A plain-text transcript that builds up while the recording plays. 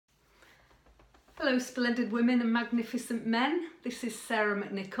Hello splendid women and magnificent men, this is Sarah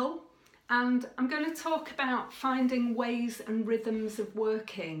McNichol and I'm going to talk about finding ways and rhythms of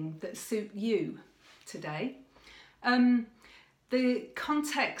working that suit you today. The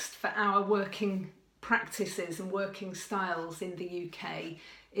context for our working practices and working styles in the UK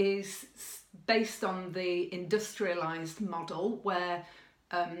is based on the industrialised model where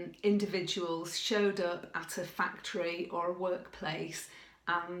individuals showed up at a factory or a workplace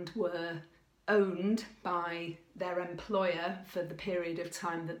and were owned by their employer for the period of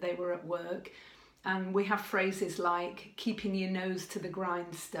time that they were at work. And we have phrases like keeping your nose to the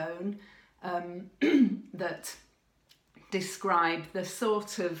grindstone that describe the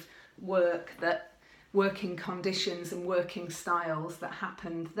sort of working conditions and working styles that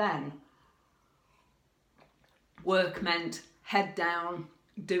happened then. Work meant head down,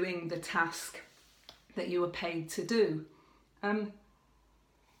 doing the task that you were paid to do.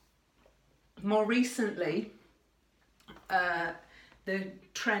 More recently, the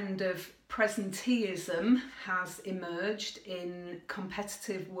trend of presenteeism has emerged in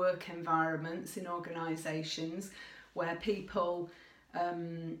competitive work environments in organisations where people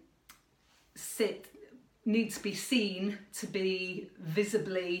need to be seen to be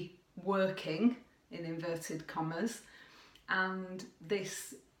visibly working, in inverted commas, and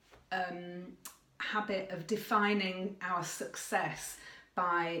this habit of defining our success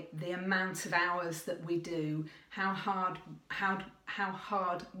by the amount of hours that we do, how hard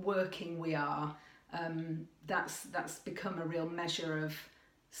working we are, that's become a real measure of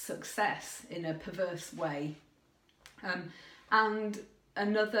success in a perverse way. And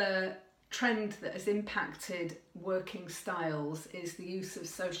another trend that has impacted working styles is the use of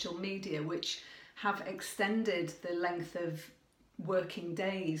social media, which have extended the length of working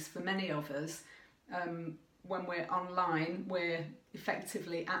days for many of us. When we're online, we're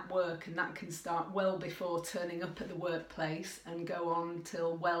effectively at work, and that can start well before turning up at the workplace and go on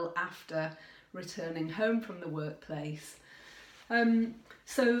till well after returning home from the workplace.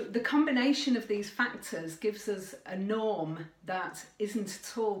 So the combination of these factors gives us a norm that isn't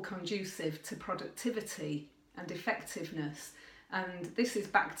at all conducive to productivity and effectiveness, and this is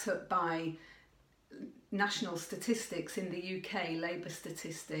backed up by national statistics in the UK, labour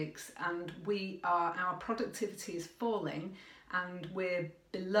statistics, and our productivity is falling, and we're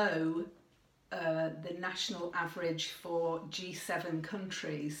below the national average for G7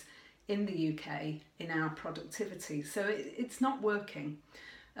 countries in the UK in our productivity. So it's not working.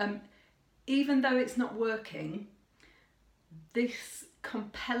 Even though it's not working, this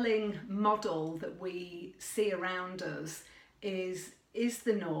compelling model that we see around us is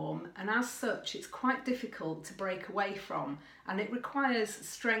the norm, and as such it's quite difficult to break away from, and it requires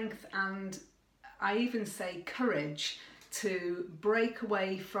strength and I even say courage to break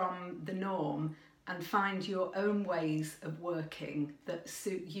away from the norm and find your own ways of working that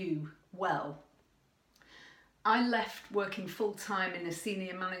suit you well. I left working full-time in a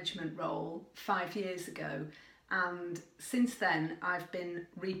senior management role 5 years ago, and since then I've been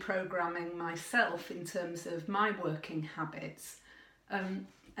reprogramming myself in terms of my working habits.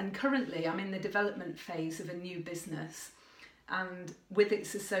 And currently I'm in the development phase of a new business, and with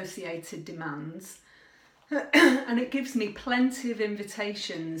its associated demands, and it gives me plenty of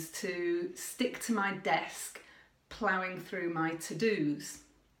invitations to stick to my desk ploughing through my to-dos,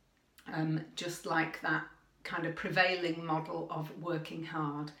 just like that kind of prevailing model of working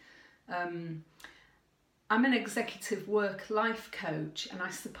hard. I'm an executive work-life coach, and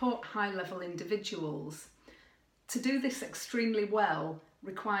I support high-level individuals. To do this extremely well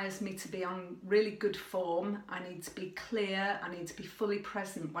requires me to be on really good form. I need to be clear, I need to be fully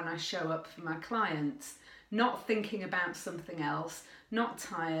present when I show up for my clients, not thinking about something else, not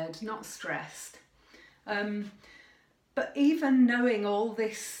tired, not stressed. But even knowing all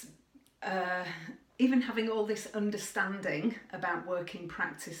this, even having all this understanding about working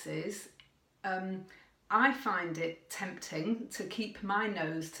practices, I find it tempting to keep my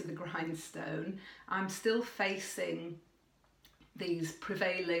nose to the grindstone. I'm still facing these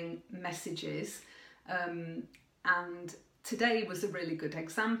prevailing messages, and today was a really good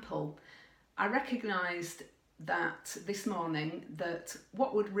example. I recognised that this morning that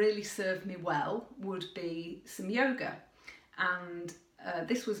what would really serve me well would be some yoga, and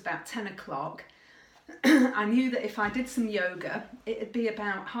this was about 10 o'clock. I knew that if I did some yoga, it'd be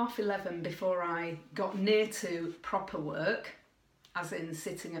about 11:30 before I got near to proper work, as in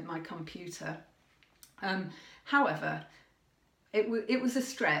sitting at my computer. However, it was a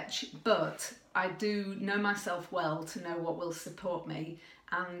stretch, but I do know myself well to know what will support me,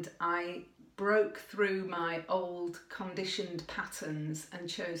 and I broke through my old conditioned patterns and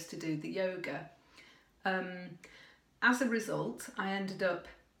chose to do the yoga. As a result, I ended up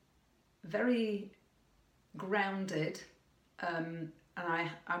very grounded, and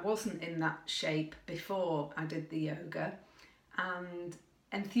I wasn't in that shape before I did the yoga, and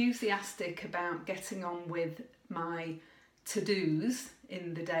enthusiastic about getting on with my to-dos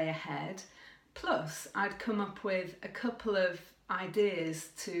in the day ahead. Plus, I'd come up with a couple of ideas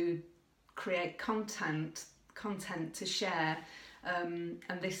to create content to share,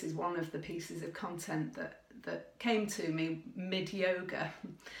 and this is one of the pieces of content that came to me mid-yoga.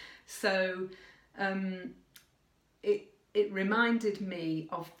 So it reminded me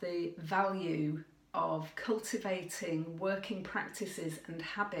of the value of cultivating working practices and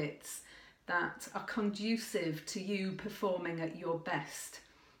habits that are conducive to you performing at your best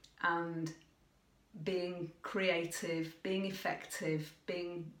and being creative, being effective,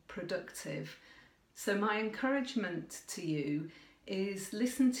 being productive. So my encouragement to you is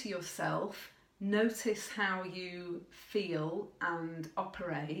listen to yourself, notice how you feel and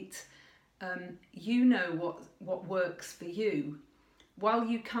operate. You know what works for you. While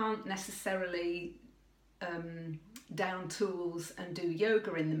you can't necessarily down tools and do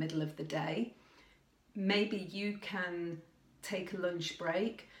yoga in the middle of the day, maybe you can take a lunch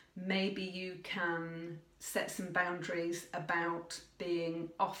break, maybe you can set some boundaries about being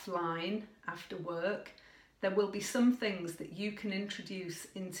offline after work. There will be some things that you can introduce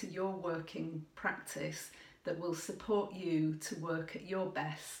into your working practice that will support you to work at your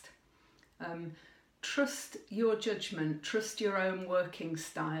best. Trust your judgment, trust your own working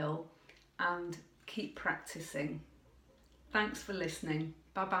style, and keep practicing. Thanks for listening.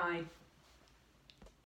 Bye bye.